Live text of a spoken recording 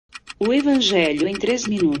O Evangelho em 3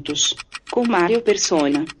 minutos, com Mário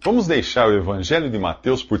Persona. Vamos deixar o Evangelho de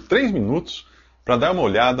Mateus por 3 minutos para dar uma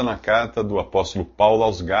olhada na carta do apóstolo Paulo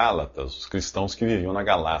aos Gálatas, os cristãos que viviam na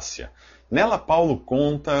Galácia. Nela, Paulo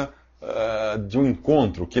conta de um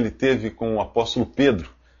encontro que ele teve com o apóstolo Pedro.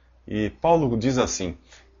 E Paulo diz assim: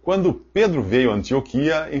 quando Pedro veio a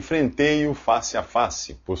Antioquia, enfrentei-o face a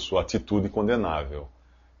face por sua atitude condenável.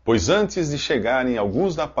 Pois antes de chegarem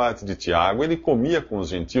alguns da parte de Tiago, ele comia com os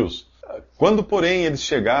gentios. Quando, porém, eles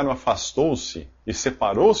chegaram, afastou-se e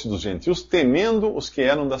separou-se dos gentios, temendo os que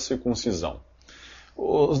eram da circuncisão.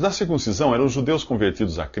 Os da circuncisão eram os judeus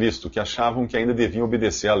convertidos a Cristo que achavam que ainda deviam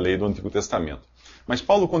obedecer à lei do Antigo Testamento. Mas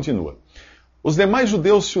Paulo continua: os demais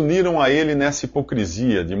judeus se uniram a ele nessa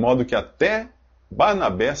hipocrisia, de modo que até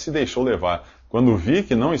Barnabé se deixou levar. Quando vi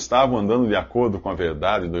que não estavam andando de acordo com a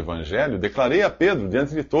verdade do Evangelho, declarei a Pedro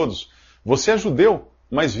diante de todos: você é judeu,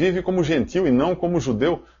 mas vive como gentil e não como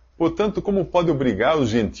judeu. Portanto, como pode obrigar os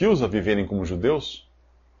gentios a viverem como judeus?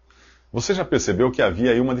 Você já percebeu que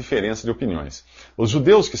havia aí uma diferença de opiniões. Os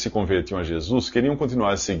judeus que se convertiam a Jesus queriam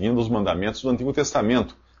continuar seguindo os mandamentos do Antigo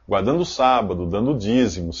Testamento, guardando o sábado, dando o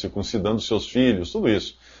dízimo, circuncidando seus filhos, tudo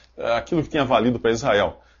isso. Aquilo que tinha valido para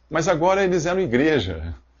Israel. Mas agora eles eram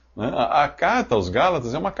igreja. A carta aos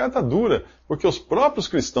Gálatas é uma carta dura, porque os próprios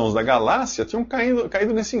cristãos da Galácia tinham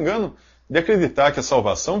caído nesse engano de acreditar que a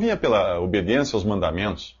salvação vinha pela obediência aos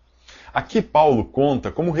mandamentos. Aqui Paulo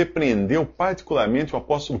conta como repreendeu particularmente o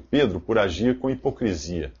apóstolo Pedro por agir com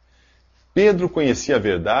hipocrisia. Pedro conhecia a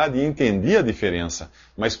verdade e entendia a diferença,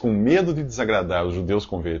 mas com medo de desagradar os judeus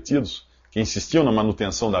convertidos, que insistiam na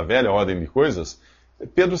manutenção da velha ordem de coisas,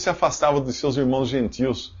 Pedro se afastava de seus irmãos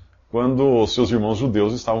gentios, quando os seus irmãos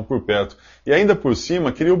judeus estavam por perto. E ainda por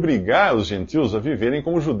cima, queria obrigar os gentios a viverem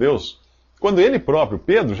como judeus, quando ele próprio,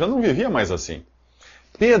 Pedro, já não vivia mais assim.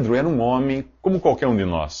 Pedro era um homem como qualquer um de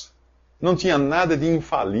nós. Não tinha nada de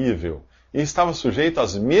infalível e estava sujeito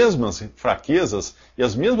às mesmas fraquezas e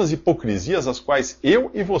às mesmas hipocrisias às quais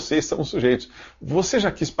eu e você estamos sujeitos. Você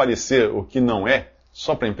já quis parecer o que não é,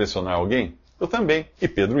 só para impressionar alguém? Eu também, e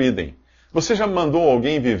Pedro idem. Você já mandou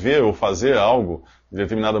alguém viver ou fazer algo de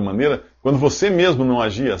determinada maneira quando você mesmo não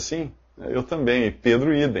agia assim? Eu também, e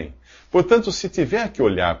Pedro idem. Portanto, se tiver que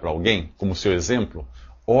olhar para alguém como seu exemplo,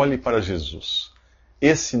 olhe para Jesus.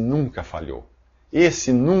 Esse nunca falhou.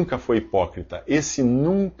 Esse nunca foi hipócrita. Esse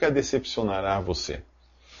nunca decepcionará você.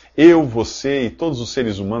 Eu, você e todos os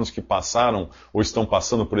seres humanos que passaram ou estão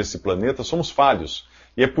passando por esse planeta somos falhos.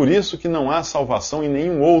 E é por isso que não há salvação em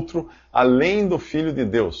nenhum outro além do Filho de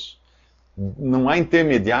Deus. Não há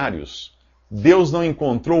intermediários. Deus não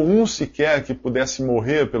encontrou um sequer que pudesse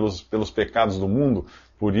morrer pelos pecados do mundo,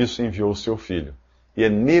 por isso enviou o seu Filho. E é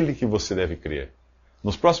nele que você deve crer.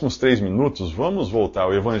 Nos próximos 3 minutos, vamos voltar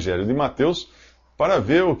ao Evangelho de Mateus para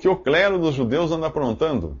ver o que o clero dos judeus anda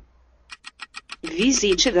aprontando.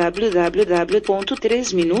 Visite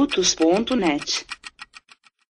www.3minutos.net.